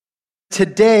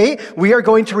Today, we are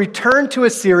going to return to a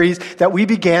series that we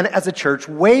began as a church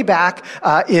way back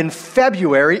in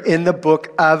February in the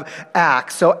book of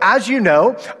Acts. So as you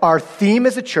know, our theme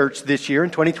as a church this year in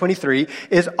 2023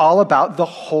 is all about the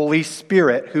Holy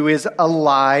Spirit who is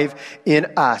alive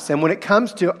in us. And when it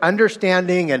comes to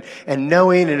understanding and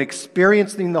knowing and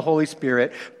experiencing the Holy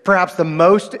Spirit, perhaps the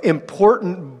most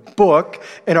important book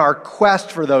in our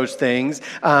quest for those things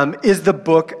is the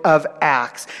book of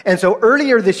Acts. And so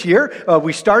earlier this year,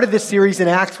 we started this series in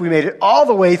Acts. We made it all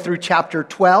the way through chapter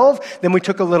 12. Then we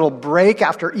took a little break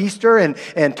after Easter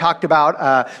and talked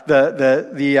about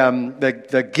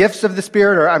the gifts of the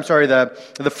Spirit, or I'm sorry,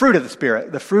 the fruit of the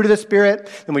Spirit. The fruit of the Spirit.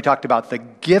 Then we talked about the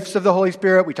gifts of the Holy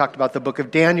Spirit. We talked about the book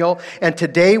of Daniel. And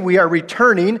today we are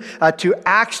returning to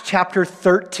Acts chapter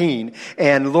 13.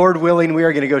 And Lord willing, we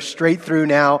are going to go straight through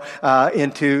now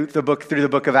through the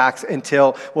book of Acts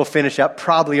until we'll finish up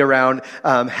probably around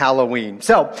Halloween.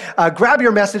 So grab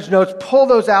your message notes, pull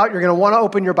those out. You're going to want to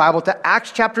open your Bible to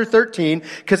Acts chapter 13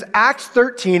 because Acts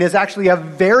 13 is actually a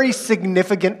very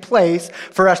significant place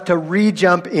for us to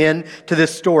re-jump into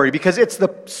this story because it's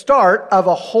the start of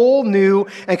a whole new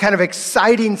and kind of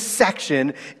exciting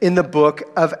section in the book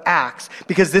of Acts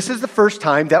because this is the first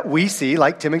time that we see,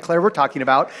 like Tim and Claire were talking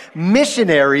about,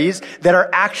 missionaries that are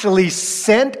actually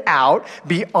sent out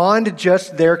beyond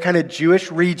just their kind of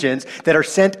Jewish regions that are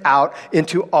sent out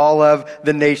into all of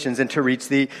the nations and to reach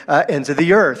the ends of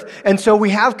the earth. And so we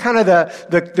have kind of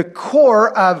the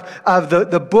core of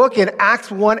the book in Acts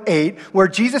 1:8 where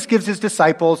Jesus gives his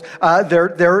disciples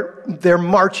their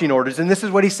marching orders. And this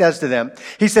is what he says to them.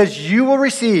 He says, you will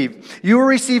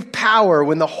receive power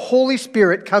when the Holy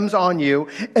Spirit comes on you,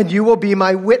 and you will be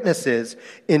my witnesses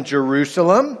in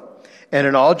Jerusalem and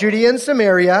in all Judea and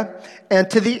Samaria and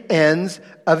to the ends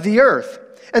of the earth.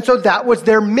 And so that was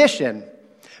their mission.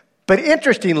 But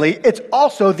interestingly, it's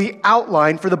also the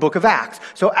outline for the book of Acts.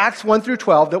 So Acts 1 through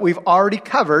 12 that we've already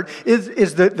covered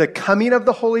is the coming of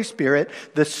the Holy Spirit,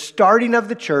 the starting of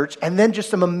the church, and then just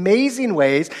some amazing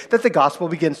ways that the gospel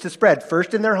begins to spread.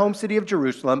 First in their home city of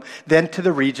Jerusalem, then to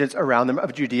the regions around them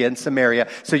of Judea and Samaria.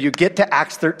 So you get to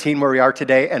Acts 13 where we are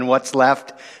today, and what's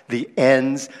left? The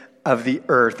ends of the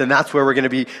earth. And that's where we're going to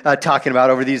be talking about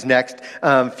over these next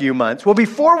few months. Well,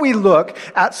 before we look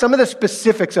at some of the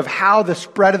specifics of how the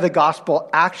spread of the gospel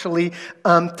actually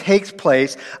takes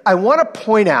place, I want to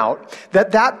point out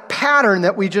that pattern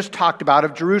that we just talked about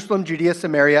of Jerusalem, Judea,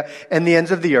 Samaria, and the ends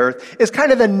of the earth is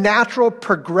kind of the natural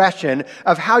progression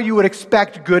of how you would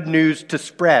expect good news to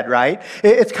spread, right?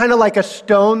 It's kind of like a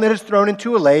stone that is thrown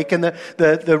into a lake and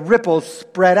the ripples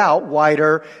spread out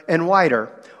wider and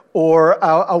wider. Or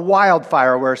a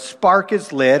wildfire where a spark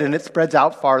is lit and it spreads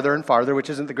out farther and farther, which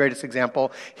isn't the greatest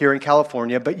example here in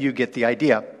California, but you get the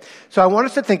idea. So I want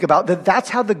us to think about that's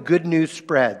how the good news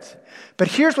spreads. But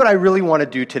here's what I really want to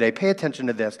do today. Pay attention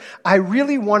to this. I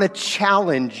really want to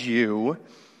challenge you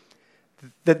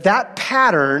that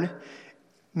pattern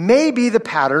may be the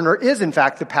pattern, or is in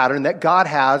fact the pattern that God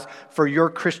has for your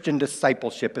Christian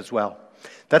discipleship as well.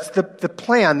 That's the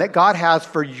plan that God has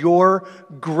for your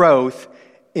growth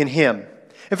in him.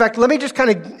 In fact, let me just kind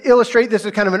of illustrate this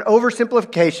as kind of an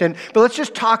oversimplification, but let's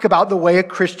just talk about the way a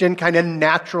Christian kind of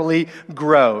naturally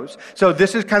grows. So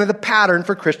this is kind of the pattern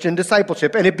for Christian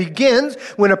discipleship, and it begins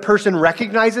when a person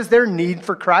recognizes their need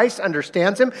for Christ,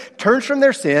 understands him, turns from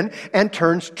their sin, and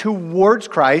turns towards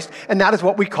Christ, and that is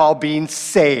what we call being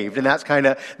saved, and that's kind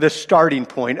of the starting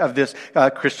point of this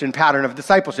Christian pattern of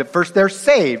discipleship. First, they're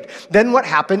saved. Then what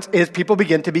happens is people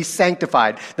begin to be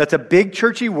sanctified. That's a big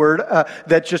churchy word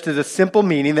that just is a simple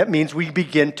meaning. That means we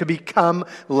begin to become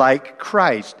like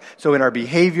Christ. So in our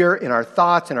behavior, in our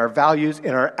thoughts, in our values,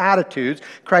 in our attitudes,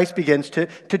 Christ begins to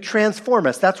transform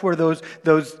us. That's where those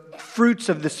fruits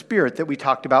of the Spirit that we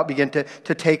talked about begin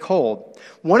to take hold.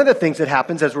 One of the things that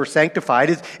happens as we're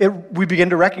sanctified is we begin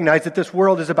to recognize that this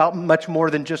world is about much more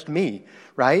than just me,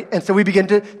 right? And so we begin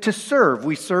to serve.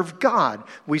 We serve God.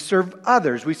 We serve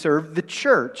others. We serve the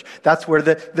church. That's where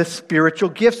the spiritual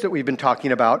gifts that we've been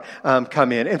talking about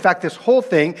come in. In fact, this whole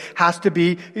thing has to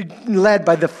be led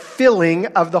by the filling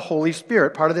of the Holy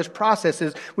Spirit. Part of this process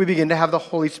is we begin to have the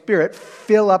Holy Spirit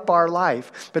fill up our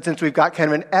life. But since we've got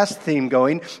kind of an S theme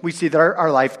going, we see that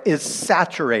our life is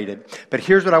saturated. But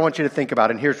here's what I want you to think about,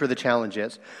 and here's where the challenge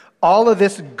is. All of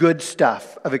this good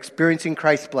stuff of experiencing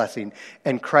Christ's blessing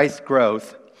and Christ's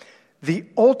growth, the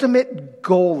ultimate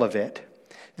goal of it,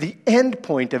 the end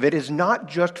point of it is not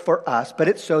just for us, but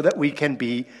it's so that we can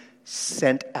be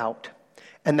sent out.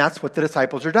 And that's what the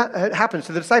disciples happens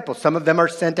to the disciples. Some of them are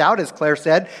sent out, as Claire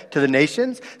said, to the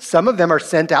nations. Some of them are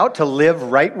sent out to live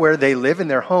right where they live in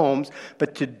their homes,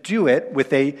 but to do it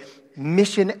with a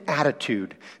mission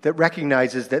attitude that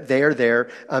recognizes that they are there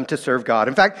to serve God.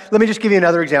 In fact, let me just give you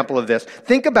another example of this.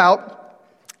 Think about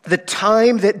the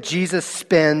time that Jesus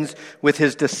spends with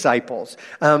his disciples.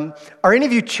 Are any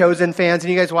of you Chosen fans?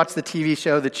 And you guys watch the TV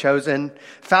show, The Chosen?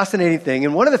 Fascinating thing.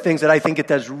 And one of the things that I think it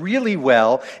does really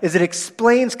well is it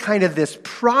explains kind of this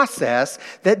process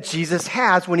that Jesus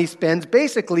has when he spends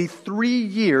basically 3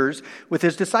 years with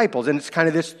his disciples. And it's kind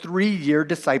of this 3-year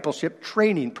discipleship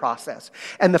training process.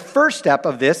 And the first step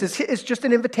of this is just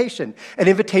an invitation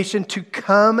to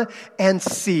come and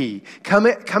see, come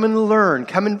and learn,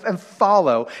 come and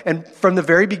follow. And from the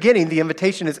very beginning, the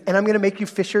invitation is, and I'm going to make you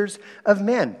fishers of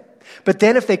men. But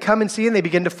then if they come and see and they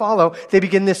begin to follow, they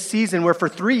begin this season where for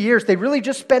 3 years, they really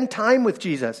just spend time with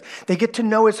Jesus. They get to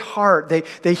know his heart. They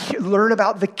learn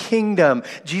about the kingdom.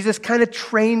 Jesus kind of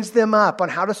trains them up on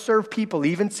how to serve people.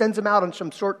 He even sends them out on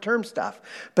some short-term stuff.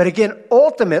 But again,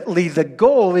 ultimately, the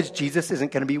goal is Jesus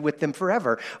isn't going to be with them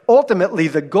forever. Ultimately,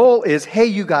 the goal is, hey,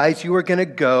 you guys, you are going to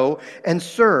go and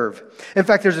serve. In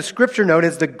fact, there's a scripture known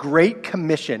as the Great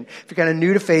Commission. If you're kind of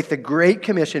new to faith, the Great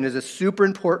Commission is a super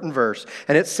important verse.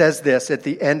 And it says this at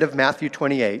the end of Matthew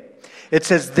 28. It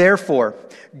says, therefore,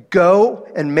 go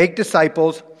and make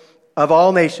disciples of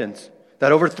all nations.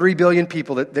 That over 3 billion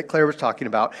people that Claire was talking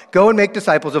about. Go and make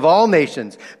disciples of all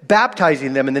nations,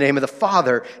 baptizing them in the name of the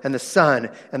Father and the Son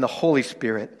and the Holy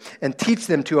Spirit, and teach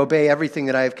them to obey everything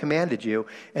that I have commanded you.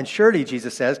 And surely,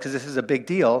 Jesus says, because this is a big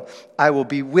deal, I will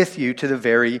be with you to the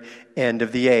very end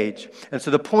of the age. And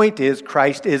so the point is,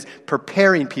 Christ is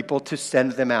preparing people to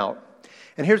send them out.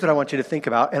 And here's what I want you to think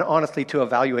about, and honestly to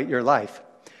evaluate your life.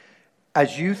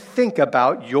 As you think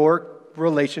about your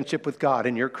relationship with God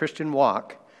and your Christian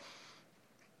walk,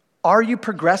 are you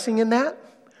progressing in that?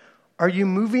 Are you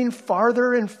moving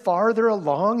farther and farther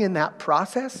along in that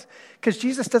process? Because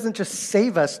Jesus doesn't just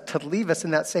save us to leave us in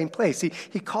that same place.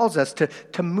 He calls us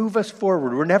to move us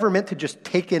forward. We're never meant to just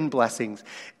take in blessings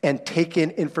and take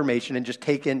in information and just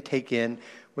take in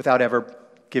without ever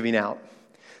giving out.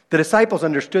 The disciples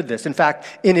understood this. In fact,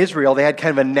 in Israel, they had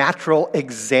kind of a natural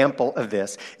example of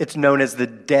this. It's known as the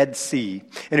Dead Sea.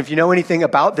 And if you know anything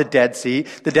about the Dead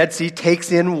Sea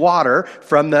takes in water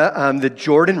from the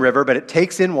Jordan River, but it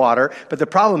takes in water. But the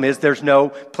problem is there's no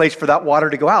place for that water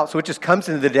to go out. So it just comes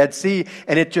into the Dead Sea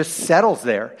and it just settles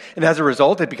there. And as a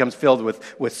result, it becomes filled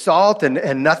with salt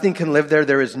and nothing can live there.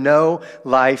 There is no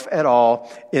life at all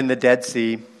in the Dead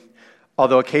Sea.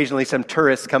 Although occasionally some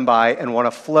tourists come by and want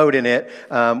to float in it,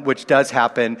 which does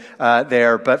happen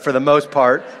there. But for the most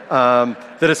part, the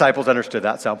disciples understood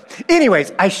that. So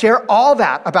anyways, I share all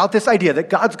that about this idea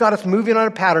that God's got us moving on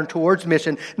a pattern towards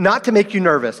mission, not to make you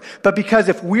nervous, but because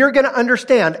if we're going to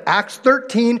understand Acts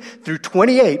 13 through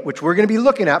 28, which we're going to be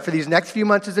looking at for these next few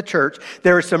months as a church,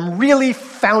 there is some really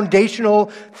foundational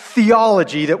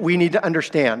theology that we need to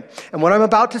understand. And what I'm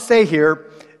about to say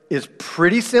here is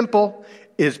pretty simple,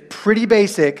 is pretty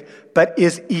basic, but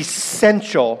is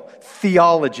essential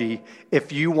theology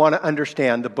if you want to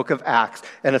understand the book of Acts,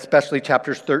 and especially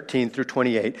chapters 13 through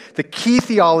 28. The key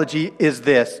theology is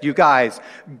this, you guys: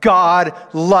 God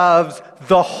loves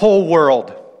the whole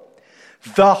world.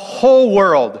 The whole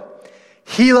world.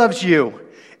 He loves you,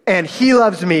 and he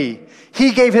loves me.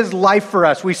 He gave his life for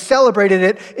us. We celebrated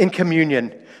it in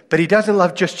communion. But he doesn't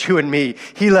love just you and me.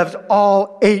 He loves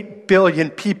all 8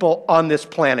 billion people on this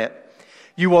planet.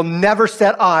 You will never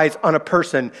set eyes on a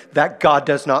person that God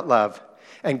does not love.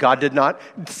 And God did not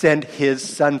send his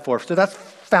son for. So that's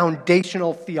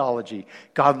foundational theology.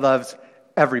 God loves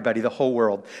everybody, the whole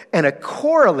world. And a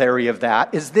corollary of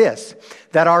that is this,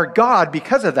 that our God,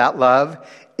 because of that love,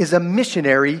 is a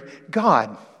missionary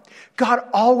God. God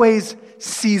always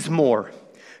sees more.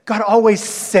 God always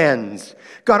sends.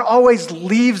 God always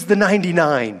leaves the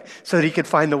 99 so that he can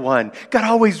find the one. God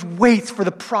always waits for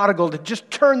the prodigal to just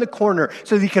turn the corner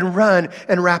so that he can run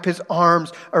and wrap his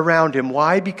arms around him.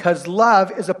 Why? Because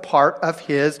love is a part of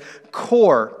his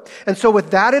core. And so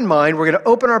with that in mind, we're going to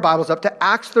open our Bibles up to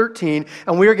Acts 13,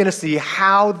 and we're going to see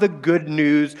how the good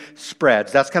news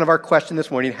spreads. That's kind of our question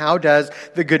this morning. How does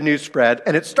the good news spread?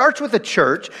 And it starts with a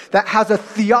church that has a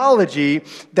theology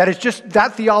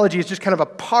that theology is just kind of a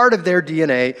part of their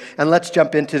DNA. And let's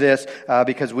jump into this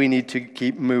because we need to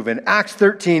keep moving. Acts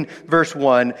 13, verse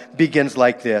 1 begins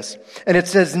like this. And it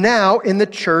says, now in the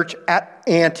church at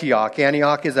Antioch.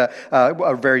 Antioch is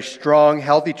a very strong,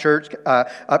 healthy church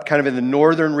up kind of in the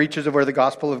northern reaches of where the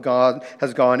gospel of God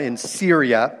has gone in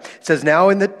Syria. It says, now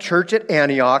in the church at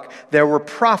Antioch, there were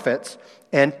prophets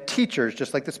and teachers,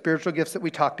 just like the spiritual gifts that we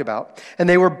talked about. And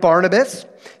they were Barnabas,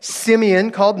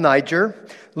 Simeon called Niger,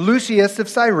 Lucius of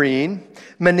Cyrene,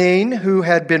 Manaen, who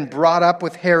had been brought up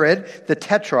with Herod the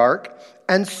Tetrarch,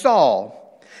 and Saul.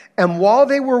 And while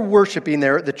they were worshiping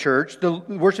there at the church,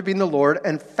 worshiping the Lord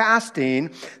and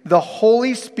fasting, the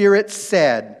Holy Spirit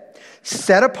said,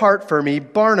 "Set apart for me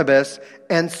Barnabas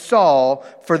and Saul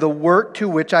for the work to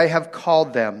which I have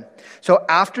called them." So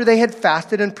after they had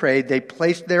fasted and prayed, they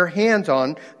placed their hands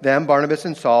on them, Barnabas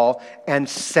and Saul, and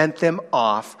sent them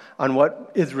off on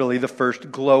what is really the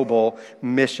first global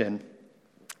mission.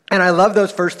 And I love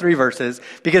those first three verses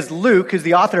because Luke, who's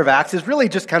the author of Acts, is really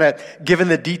just kind of given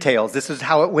the details. This is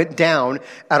how it went down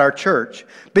at our church.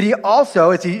 But he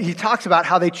also, as he talks about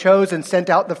how they chose and sent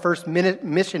out the first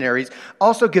missionaries,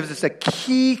 also gives us a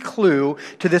key clue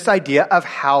to this idea of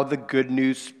how the good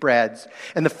news spreads.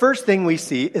 And the first thing we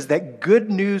see is that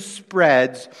good news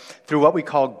spreads through what we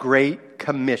call Great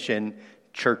Commission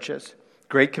churches.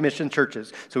 Great Commission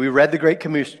churches. So we read the Great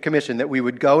Commission that we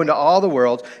would go into all the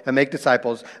world and make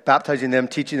disciples, baptizing them,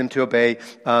 teaching them to obey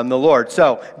the Lord.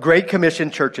 So Great Commission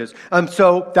churches.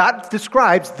 So that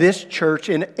describes this church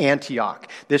in Antioch.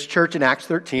 This church in Acts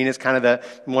 13 is kind of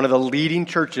one of the leading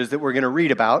churches that we're going to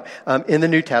read about in the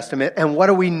New Testament. And what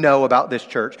do we know about this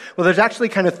church? Well, there's actually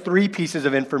kind of three pieces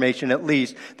of information at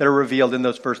least that are revealed in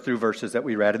those first three verses that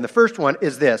we read. And the first one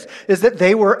is this, is that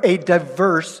they were a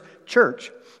diverse church.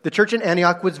 The church in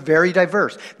Antioch was very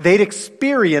diverse. They'd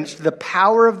experienced the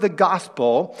power of the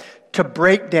gospel to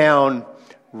break down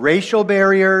racial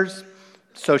barriers,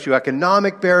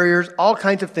 socioeconomic barriers, all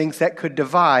kinds of things that could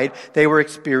divide. They were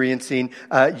experiencing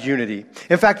unity.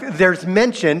 In fact, there's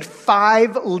mentioned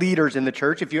 5 leaders in the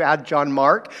church. If you add John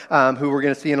Mark, who we're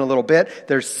going to see in a little bit,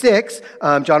 there's 6.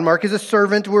 John Mark is a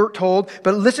servant, we're told.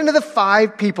 But listen to the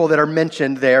 5 people that are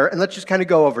mentioned there, and let's just kind of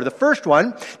go over. The first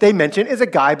one they mention is a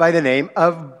guy by the name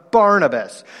of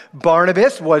Barnabas.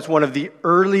 Barnabas was one of the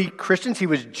early Christians. He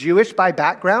was Jewish by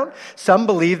background. Some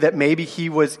believe that maybe he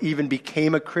even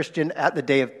became a Christian at the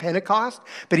day of Pentecost,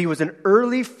 but he was an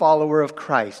early follower of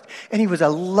Christ. And he was a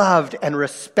loved and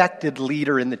respected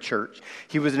leader in the church.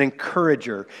 He was an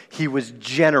encourager. He was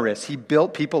generous. He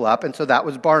built people up. And so that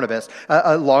was Barnabas,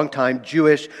 a longtime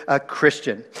Jewish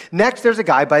Christian. Next, there's a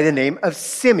guy by the name of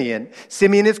Simeon.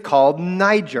 Simeon is called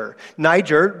Niger.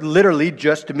 Niger literally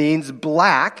just means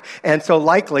black. And so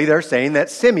likely they're saying that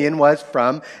Simeon was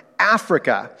from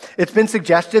Africa. It's been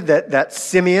suggested that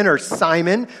Simeon or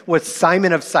Simon was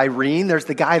Simon of Cyrene. There's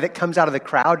the guy that comes out of the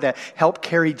crowd to help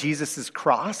carry Jesus'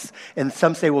 cross. And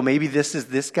some say, well, maybe this is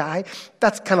this guy.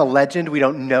 That's kind of legend. We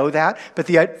don't know that. But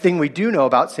the thing we do know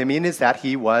about Simeon is that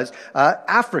he was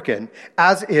African,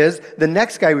 as is the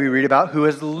next guy we read about, who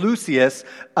is Lucius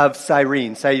of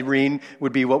Cyrene. Cyrene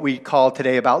would be what we call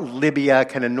today about Libya,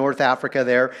 kind of North Africa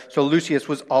there. So Lucius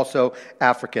was also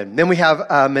African. Then we have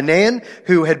Manaen,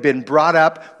 who had been brought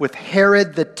up with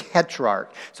Herod the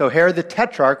Tetrarch. So Herod the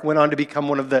Tetrarch went on to become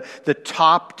one of the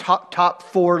top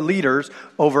 4 leaders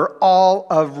over all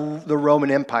of the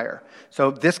Roman Empire. So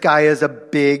this guy is a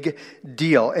big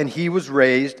deal, and he was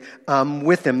raised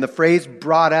with him. The phrase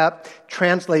brought up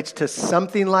translates to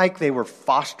something like they were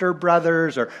foster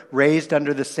brothers or raised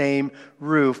under the same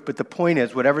roof. But the point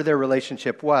is, whatever their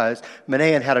relationship was,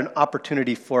 Manaen had an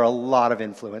opportunity for a lot of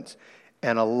influence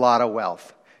and a lot of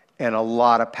wealth and a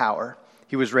lot of power.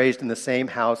 He was raised in the same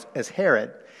house as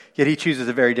Herod. Yet he chooses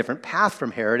a very different path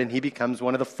from Herod, and he becomes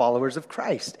one of the followers of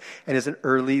Christ and is an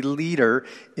early leader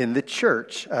in the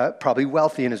church, probably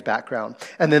wealthy in his background.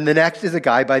 And then the next is a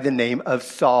guy by the name of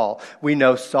Saul. We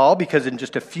know Saul because in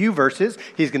just a few verses,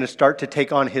 he's going to start to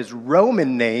take on his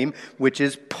Roman name, which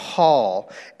is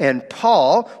Paul. And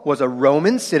Paul was a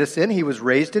Roman citizen. He was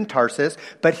raised in Tarsus,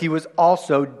 but he was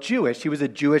also Jewish. He was a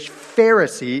Jewish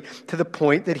Pharisee to the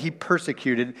point that he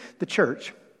persecuted the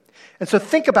church. And so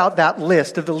think about that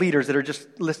list of the leaders that are just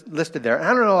listed there. And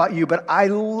I don't know about you, but I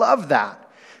love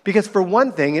that. Because for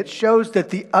one thing, it shows that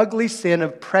the ugly sin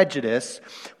of prejudice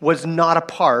was not a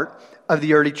part of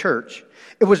the early church.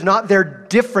 It was not their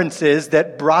differences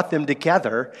that brought them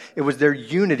together. It was their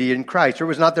unity in Christ. Or it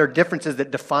was not their differences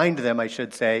that defined them, I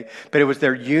should say, but it was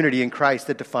their unity in Christ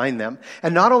that defined them.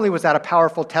 And not only was that a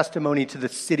powerful testimony to the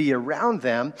city around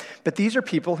them, but these are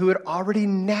people who had already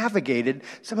navigated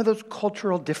some of those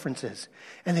cultural differences.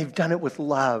 And they've done it with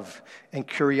love and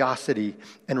curiosity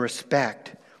and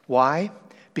respect. Why?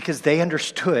 Because they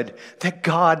understood that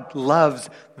God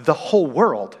loves the whole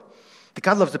world. That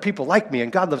God loves the people like me,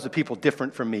 and God loves the people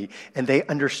different from me. And they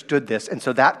understood this. And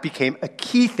so that became a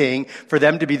key thing for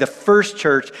them to be the first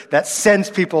church that sends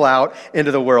people out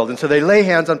into the world. And so they lay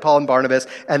hands on Paul and Barnabas,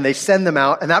 and they send them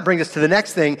out. And that brings us to the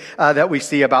next thing that we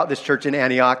see about this church in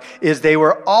Antioch, is they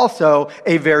were also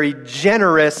a very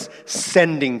generous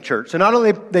sending church. So not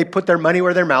only they put their money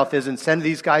where their mouth is and send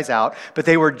these guys out, but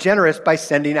they were generous by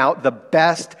sending out the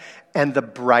best and the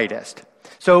brightest.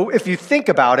 So if you think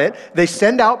about it, they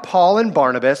send out Paul and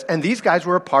Barnabas, and these guys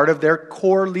were a part of their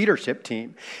core leadership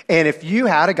team. And if you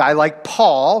had a guy like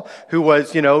Paul, who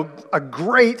was, a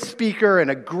great speaker and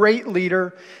a great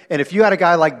leader, and if you had a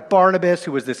guy like Barnabas,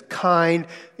 who was this kind,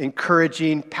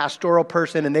 encouraging, pastoral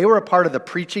person, and they were a part of the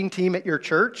preaching team at your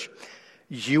church,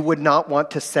 you would not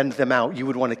want to send them out. You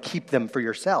would want to keep them for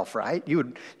yourself, right? You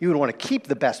would want to keep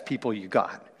the best people you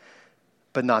got.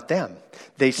 But not them.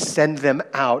 They send them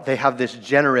out. They have this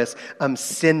generous,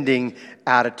 sending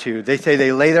attitude. They say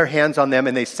they lay their hands on them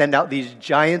and they send out these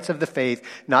giants of the faith,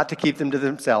 not to keep them to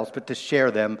themselves, but to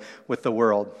share them with the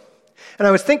world. And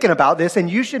I was thinking about this,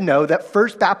 and you should know that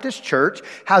First Baptist Church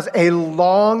has a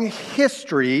long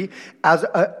history as,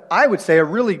 I would say, a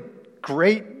really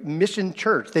great mission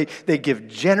church. They give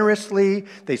generously,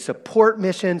 they support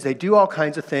missions, they do all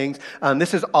kinds of things.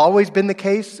 This has always been the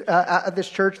case at this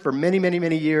church for many, many,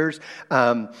 many years.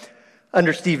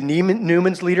 Under Steve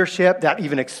Newman's leadership, that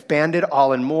even expanded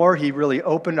all and more. He really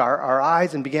opened our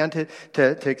eyes and began to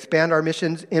expand our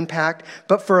missions impact.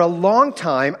 But for a long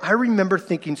time, I remember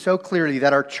thinking so clearly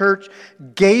that our church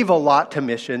gave a lot to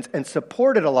missions and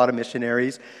supported a lot of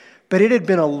missionaries. But it had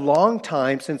been a long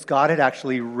time since God had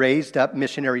actually raised up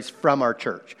missionaries from our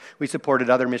church. We supported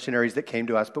other missionaries that came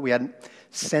to us, but we hadn't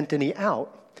sent any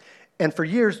out. And for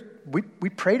years, we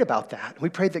prayed about that. We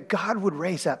prayed that God would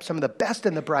raise up some of the best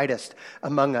and the brightest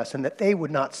among us, and that they would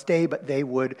not stay, but they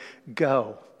would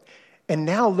go. And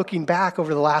now looking back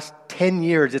over the last 10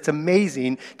 years, it's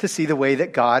amazing to see the way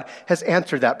that God has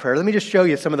answered that prayer. Let me just show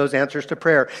you some of those answers to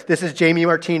prayer. This is Jamie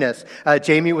Martinez.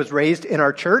 Jamie was raised in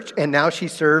our church, and now she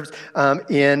serves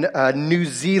in New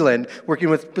Zealand, working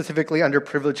with specifically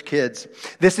underprivileged kids.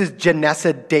 This is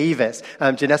Janessa Davis.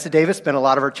 Janessa Davis spent a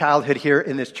lot of her childhood here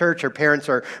in this church. Her parents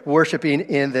are worshiping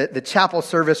in the chapel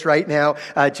service right now.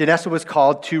 Janessa was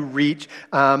called to reach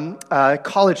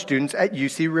college students at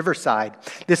UC Riverside.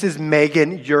 This is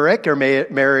Megan Urich, or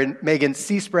Megan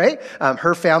Seaspray.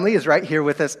 Her family is right here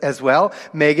with us as well.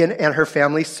 Megan and her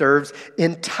family serves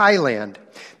in Thailand.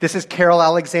 This is Carol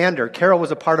Alexander. Carol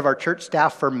was a part of our church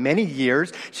staff for many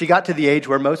years. She got to the age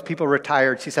where most people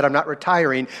retired. She said, I'm not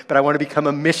retiring, but I want to become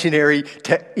a missionary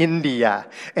to India.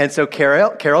 And so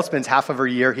Carol spends half of her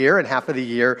year here and half of the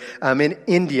year in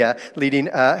India,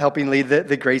 helping lead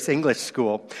the Grace English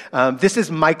School. This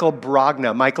is Michael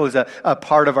Brogna. Michael is a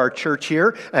part of our church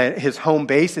here. His home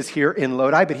base is here in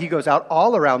Lodi, but he goes out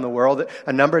all around the world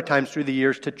a number of times through the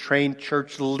years to train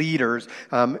church leaders,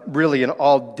 really in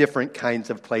all different kinds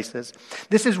of places.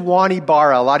 This is Juan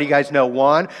Ibarra. A lot of you guys know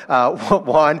Juan.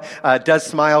 Juan does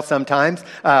smile sometimes,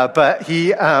 but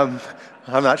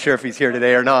I'm not sure if he's here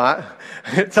today or not.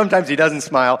 Sometimes he doesn't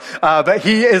smile, but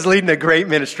he is leading a great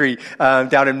ministry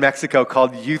down in Mexico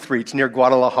called Youth Reach near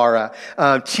Guadalajara.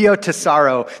 Chio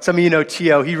Tesaro, some of you know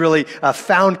Chio. He really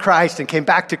found Christ and came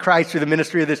back to Christ through the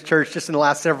ministry of this church just in the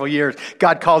last several years.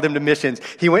 God called him to missions.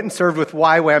 He went and served with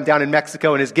YWAM down in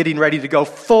Mexico and is getting ready to go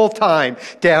full-time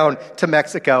down to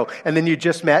Mexico. And then you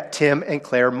just met Tim and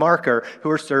Claire Marker,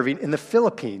 who are serving in the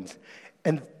Philippines.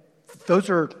 And those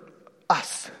are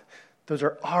us. Those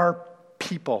are our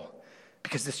people.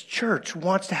 Because this church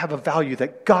wants to have a value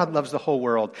that God loves the whole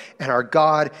world, and our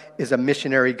God is a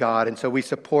missionary God, and so we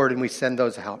support and we send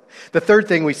those out. The third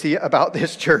thing we see about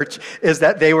this church is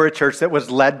that they were a church that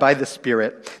was led by the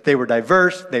Spirit. They were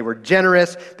diverse, they were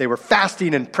generous, they were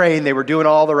fasting and praying, they were doing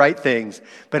all the right things,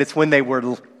 but it's when they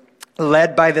were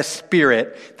led by the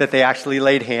Spirit that they actually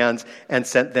laid hands and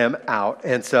sent them out.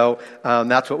 And so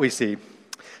that's what we see.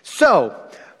 So,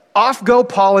 off go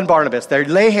Paul and Barnabas. They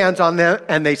lay hands on them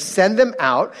and they send them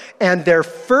out. And their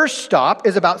first stop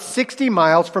is about 60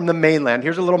 miles from the mainland.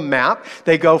 Here's a little map.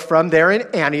 They go from there in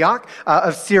Antioch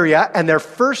of Syria. And their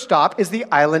first stop is the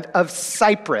island of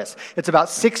Cyprus. It's about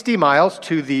 60 miles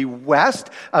to the west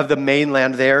of the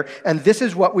mainland there. And this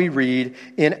is what we read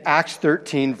in Acts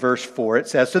 13 verse 4. It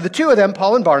says, so the two of them,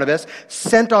 Paul and Barnabas,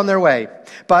 sent on their way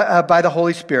by the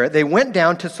Holy Spirit. They went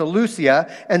down to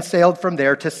Seleucia and sailed from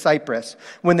there to Cyprus.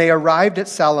 When they arrived at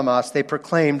Salamis, they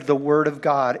proclaimed the word of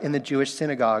God in the Jewish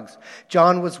synagogues.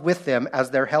 John was with them as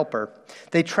their helper.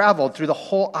 They traveled through the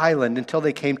whole island until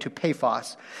they came to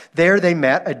Paphos. There they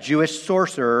met a Jewish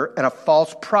sorcerer and a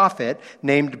false prophet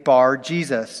named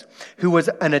Bar-Jesus, who was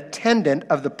an attendant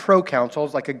of the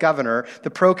proconsuls, like a governor,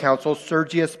 the proconsul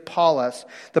Sergius Paulus.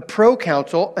 The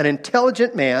proconsul, an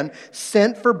intelligent man,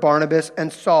 sent for Barnabas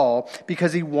and Saul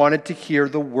because he wanted to hear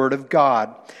the word of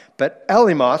God. But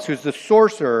Elymas, who's the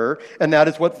sorcerer, and that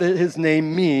is what his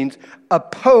name means,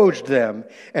 opposed them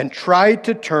and tried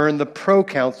to turn the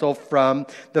proconsul from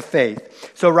the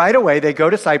faith. So right away, they go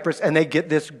to Cyprus and they get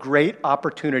this great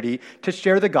opportunity to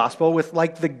share the gospel with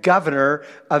like the governor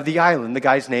of the island. The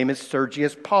guy's name is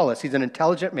Sergius Paulus. He's an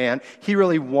intelligent man. He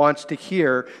really wants to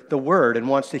hear the word and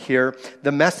wants to hear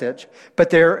the message. But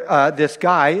this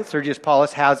guy, Sergius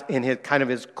Paulus, has in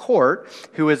his court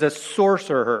who is a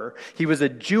sorcerer. He was a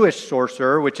Jewish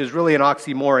sorcerer, which is really an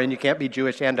oxymoron. You can't be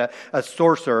Jewish and a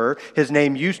sorcerer. His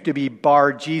name used to be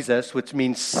Bar Jesus, which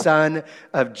means son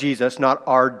of Jesus, not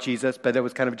our Jesus, but it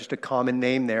was kind of just a common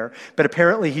name there. But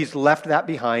apparently he's left that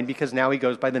behind because now he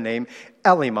goes by the name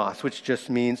Elymas, which just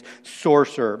means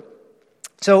sorcerer.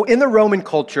 So in the Roman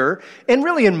culture, and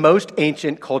really in most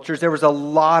ancient cultures, there was a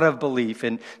lot of belief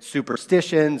in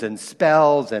superstitions and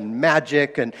spells and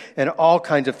magic and all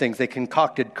kinds of things. They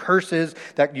concocted curses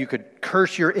that you could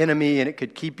curse your enemy and it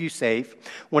could keep you safe.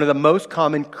 One of the most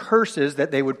common curses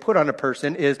that they would put on a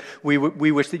person is, we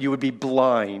wish that you would be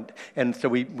blind. And so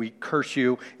we curse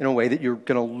you in a way that you're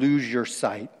going to lose your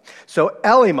sight. So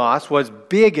Elymas was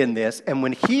big in this, and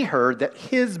when he heard that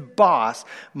his boss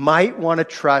might want to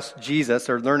trust Jesus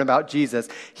or learn about Jesus,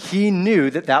 he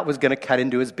knew that that was going to cut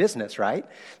into his business, right?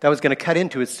 That was going to cut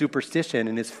into his superstition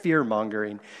and his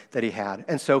fear-mongering that he had.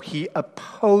 And so he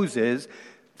opposes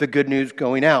the good news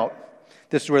going out.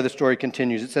 This is where the story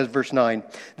continues. It says, verse 9,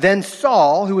 "Then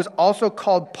Saul, who was also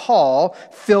called Paul,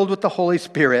 filled with the Holy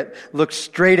Spirit, looked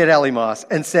straight at Elymas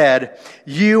and said,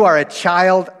 'You are a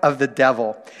child of the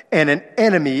devil and an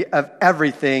enemy of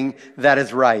everything that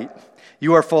is right.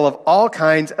 You are full of all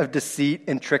kinds of deceit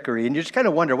and trickery.'" And you just kind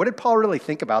of wonder, what did Paul really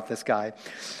think about this guy?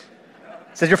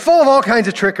 It says, "You're full of all kinds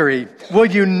of trickery. Will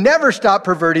you never stop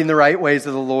perverting the right ways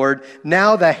of the Lord?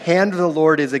 Now the hand of the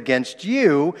Lord is against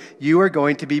you. You are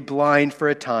going to be blind for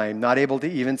a time, not able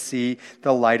to even see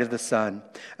the light of the sun."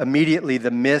 Immediately the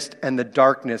mist and the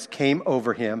darkness came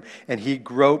over him, and he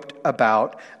groped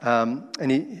about, And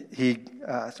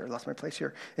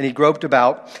he groped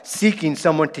about, seeking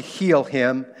someone to heal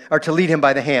him, or to lead him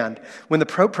by the hand. When the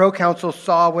proconsul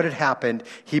saw what had happened,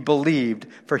 he believed,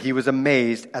 for he was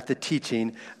amazed at the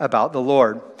teaching about the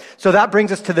Lord. So that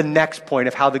brings us to the next point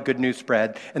of how the good news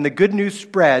spread. And the good news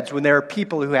spreads when there are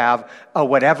people who have a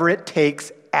whatever it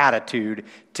takes attitude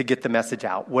to get the message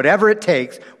out. Whatever it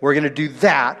takes, we're going to do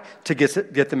that to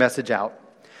get the message out.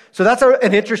 So that's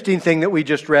an interesting thing that we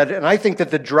just read, and I think that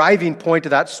the driving point of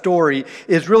that story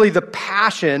is really the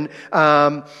passion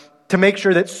to make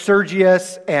sure that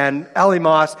Sergius and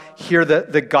Elymas hear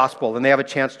the gospel and they have a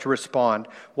chance to respond.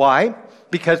 Why?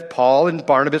 Because Paul and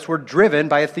Barnabas were driven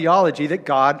by a theology that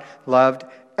God loved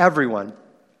everyone.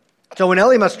 So when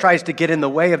Elymas tries to get in the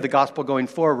way of the gospel going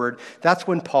forward, that's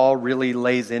when Paul really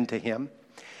lays into him.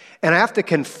 And I have to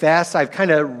confess, I've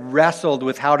kind of wrestled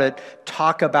with how to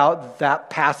talk about that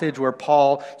passage where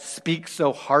Paul speaks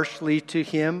so harshly to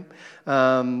him,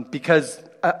 because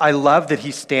I love that he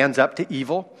stands up to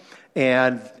evil.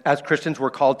 And as Christians,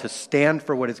 we're called to stand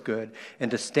for what is good and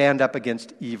to stand up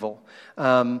against evil.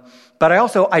 But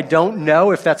I don't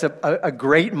know if that's a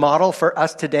great model for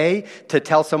us today, to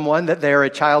tell someone that they're a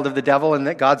child of the devil and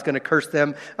that God's going to curse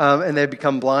them and they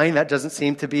become blind. That doesn't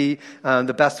seem to be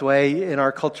the best way in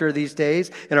our culture these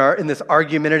days. In this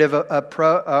argumentative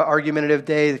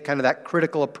day, kind of that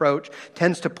critical approach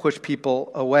tends to push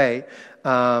people away.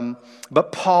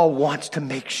 But Paul wants to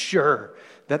make sure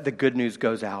that the good news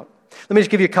goes out. Let me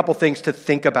just give you a couple things to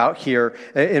think about here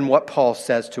in what Paul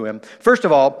says to him. First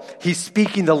of all, he's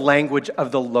speaking the language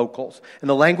of the locals. And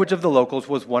the language of the locals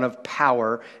was one of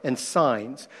power and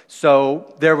signs.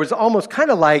 So there was almost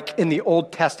kind of like in the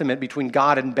Old Testament between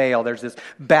God and Baal, there's this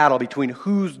battle between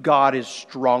whose God is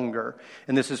stronger.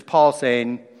 And this is Paul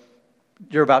saying,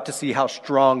 you're about to see how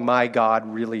strong my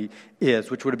God really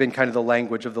is, which would have been kind of the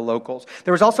language of the locals.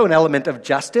 There was also an element of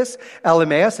justice.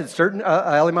 Elymas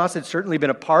had certainly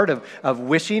been a part of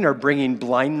wishing or bringing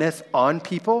blindness on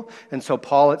people. And so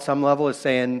Paul at some level is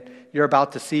saying, you're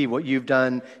about to see what you've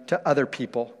done to other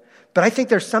people. But I think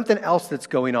there's something else that's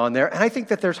going on there, and I think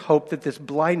that there's hope that this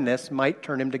blindness might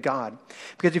turn him to God.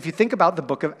 Because if you think about the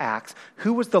book of Acts,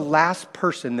 who was the last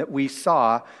person that we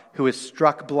saw who is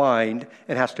struck blind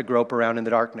and has to grope around in the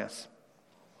darkness?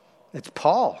 It's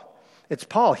Paul. It's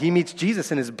Paul. He meets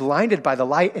Jesus and is blinded by the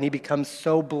light, and he becomes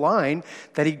so blind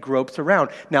that he gropes around.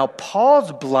 Now,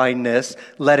 Paul's blindness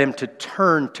led him to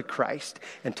turn to Christ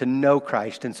and to know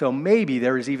Christ. And so maybe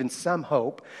there is even some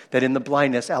hope that in the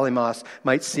blindness, Elymas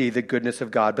might see the goodness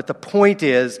of God. But the point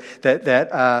is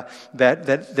that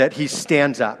he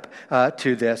stands up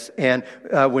to this. And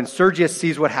when Sergius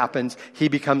sees what happens, he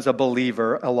becomes a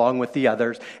believer along with the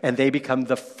others, and they become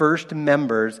the first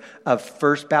members of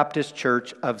First Baptist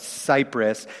Church of Cyprus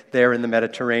there in the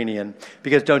Mediterranean.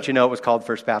 Because don't you know it was called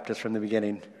First Baptist from the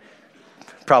beginning?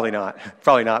 Probably not,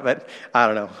 but I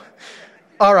don't know.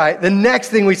 All right, the next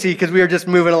thing we see, because we are just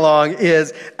moving along,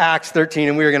 is Acts 13,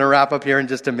 and we are going to wrap up here in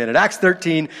just a minute. Acts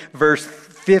 13, verse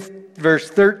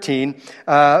 13,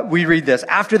 we read this.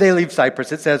 After they leave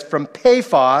Cyprus, it says, from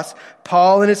Paphos,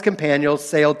 Paul and his companions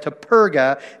sailed to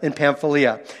Perga in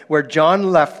Pamphylia, where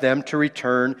John left them to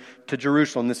return to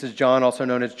Jerusalem. This is John, also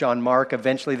known as John Mark,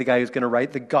 eventually the guy who's going to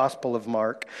write the Gospel of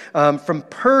Mark. From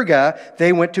Perga,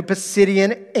 they went to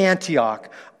Pisidian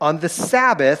Antioch. On the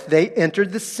Sabbath, they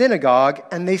entered the synagogue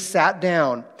and they sat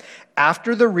down.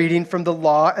 After the reading from the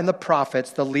law and the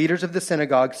prophets, the leaders of the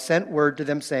synagogue sent word to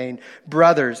them saying,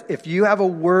 brothers, if you have a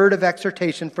word of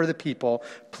exhortation for the people,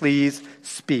 please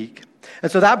speak.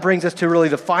 And so that brings us to really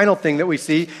the final thing that we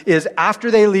see is after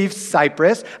they leave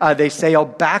Cyprus, they sail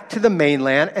back to the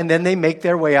mainland, and then they make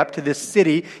their way up to this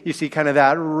city. You see kind of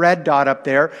that red dot up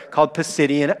there called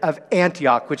Pisidian of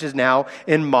Antioch, which is now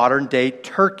in modern-day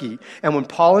Turkey. And when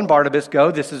Paul and Barnabas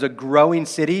go, this is a growing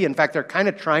city. In fact, they're kind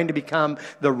of trying to become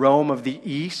the Rome of the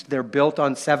East. They're built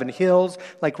on 7 hills,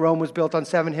 like Rome was built on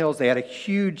 7 hills. They had a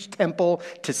huge temple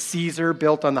to Caesar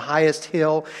built on the highest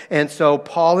hill. And so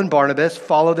Paul and Barnabas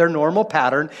follow their normal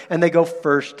pattern, and they go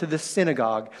first to the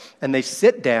synagogue, and they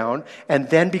sit down, and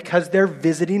then because they're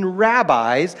visiting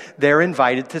rabbis, they're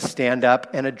invited to stand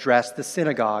up and address the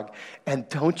synagogue. And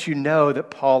don't you know that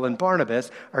Paul and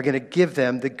Barnabas are going to give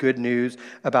them the good news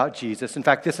about Jesus? In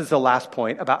fact, this is the last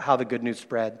point about how the good news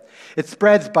spread. It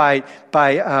spreads by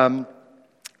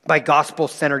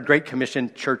gospel-centered Great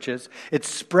Commission churches. It's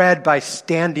spread by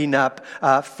standing up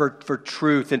for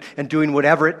truth and doing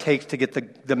whatever it takes to get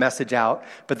the message out.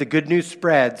 But the good news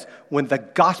spreads when the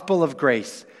gospel of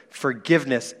grace,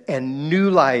 forgiveness, and new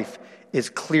life is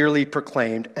clearly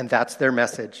proclaimed, and that's their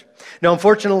message. Now,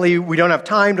 unfortunately, we don't have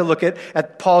time to look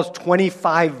at Paul's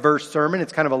 25-verse sermon.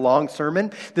 It's kind of a long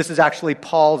sermon. This is actually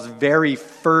Paul's very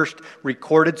first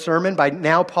recorded sermon. By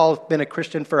now, Paul's been a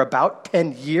Christian for about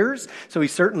 10 years, so he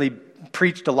certainly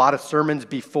preached a lot of sermons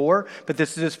before, but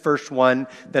this is his first one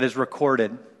that is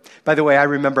recorded. By the way, I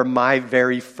remember my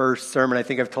very first sermon. I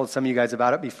think I've told some of you guys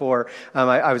about it before.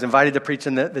 I was invited to preach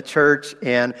in the church,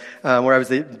 and where I was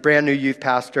the brand new youth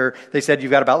pastor, they said,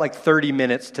 you've got about like 30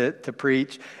 minutes to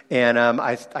preach. And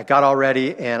I got all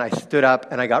ready, and I stood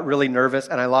up, and I got really nervous,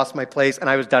 and I lost my place, and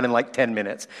I was done in like 10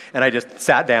 minutes. And I just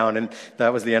sat down, and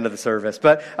that was the end of the service.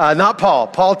 But not Paul.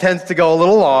 Paul tends to go a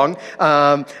little long.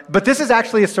 But this is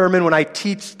actually a sermon when I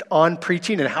teach on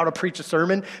preaching and how to preach a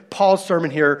sermon. Paul's sermon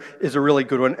here is a really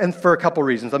good one, and for a couple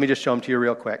reasons. Let me just show them to you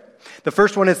real quick. The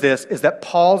first one is this, is that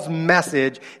Paul's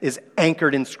message is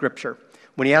anchored in Scripture.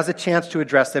 When he has a chance to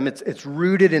address them, it's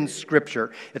rooted in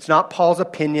Scripture. It's not Paul's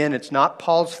opinion. It's not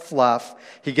Paul's fluff.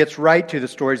 He gets right to the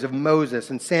stories of Moses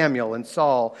and Samuel and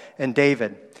Saul and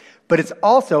David. But it's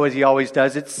also, as he always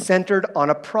does, it's centered on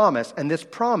a promise. And this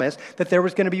promise that there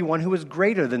was going to be one who was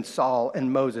greater than Saul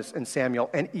and Moses and Samuel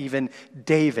and even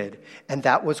David. And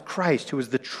that was Christ, who was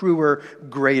the truer,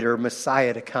 greater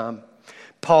Messiah to come.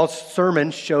 Paul's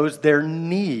sermon shows their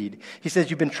need. He says,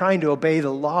 you've been trying to obey the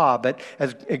law, but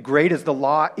as great as the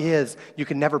law is, you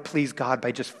can never please God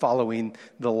by just following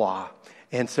the law.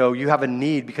 And so you have a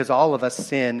need because all of us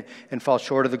sin and fall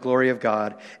short of the glory of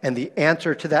God. And the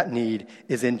answer to that need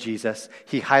is in Jesus.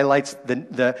 He highlights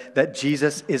that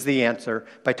Jesus is the answer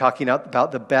by talking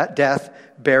about the death,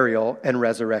 burial, and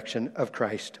resurrection of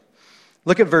Christ.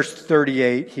 Look at verse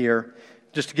 38 here,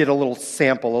 just to get a little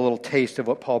sample, a little taste of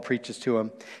what Paul preaches to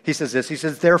him. He says this, he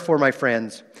says, therefore, my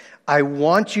friends, I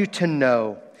want you to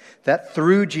know that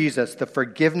through Jesus, the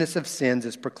forgiveness of sins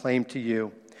is proclaimed to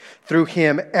you. Through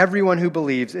him, everyone who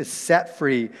believes is set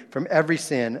free from every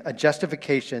sin, a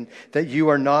justification that you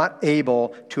are not able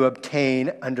to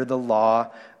obtain under the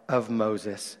law of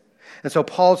Moses. And so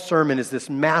Paul's sermon is this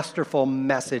masterful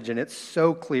message, and it's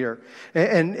so clear,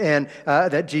 and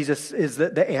that Jesus is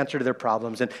the answer to their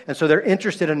problems. And so they're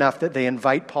interested enough that they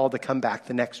invite Paul to come back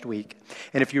the next week.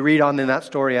 And if you read on in that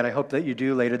story, and I hope that you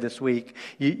do later this week,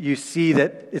 you see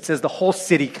that it says the whole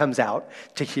city comes out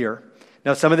to hear.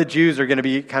 Now, some of the Jews are going to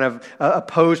be kind of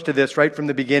opposed to this right from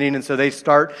the beginning, and so they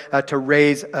start to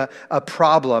raise a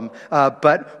problem.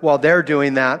 But while they're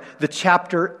doing that, the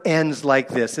chapter ends like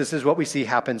this. This is what we see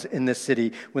happens in this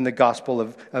city when the gospel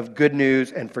of good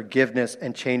news and forgiveness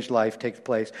and changed life takes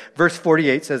place. Verse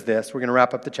 48 says this. We're going to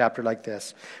wrap up the chapter like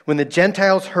this. When the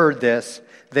Gentiles heard this,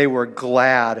 they were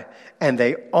glad, and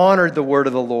they honored the word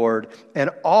of the Lord,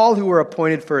 and all who were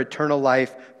appointed for eternal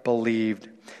life believed.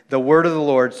 The word of the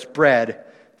Lord spread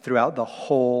throughout the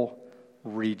whole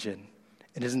region.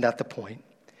 And isn't that the point?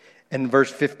 In verse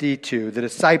 52, the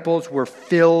disciples were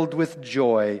filled with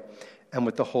joy and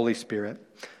with the Holy Spirit.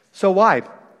 So why?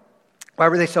 Why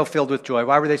were they so filled with joy?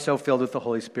 Why were they so filled with the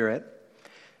Holy Spirit?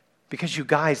 Because you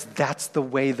guys, that's the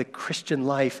way the Christian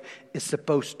life is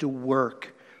supposed to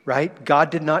work, right? God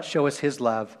did not show us his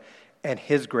love and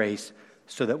his grace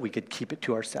so that we could keep it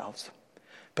to ourselves.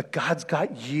 But God's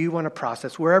got you on a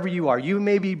process wherever you are. You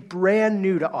may be brand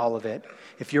new to all of it.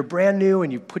 If you're brand new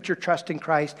and you put your trust in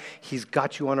Christ, he's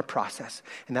got you on a process.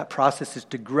 And that process is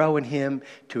to grow in him,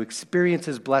 to experience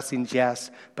his blessings,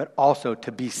 yes, but also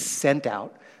to be sent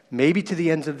out, maybe to the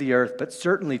ends of the earth, but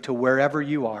certainly to wherever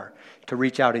you are, to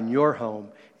reach out in your home,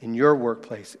 in your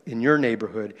workplace, in your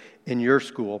neighborhood, in your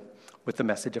school with the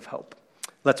message of hope.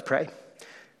 Let's pray.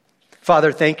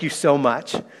 Father, thank you so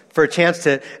much for a chance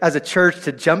to, as a church,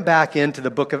 to jump back into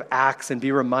the book of Acts and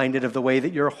be reminded of the way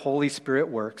that your Holy Spirit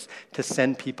works to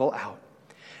send people out.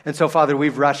 And so, Father,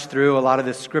 we've rushed through a lot of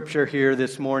this scripture here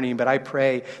this morning, but I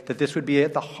pray that this would be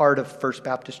at the heart of First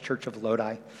Baptist Church of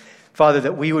Lodi. Father,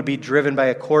 that we would be driven by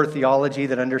a core theology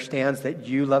that understands that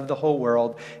you love the whole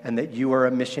world and that you are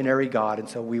a missionary God, and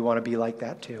so we want to be like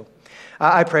that too.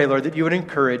 I pray, Lord, that you would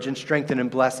encourage and strengthen and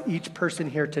bless each person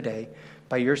here today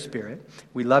by your Spirit.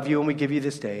 We love you and we give you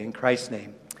this day. In Christ's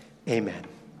name,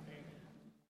 amen.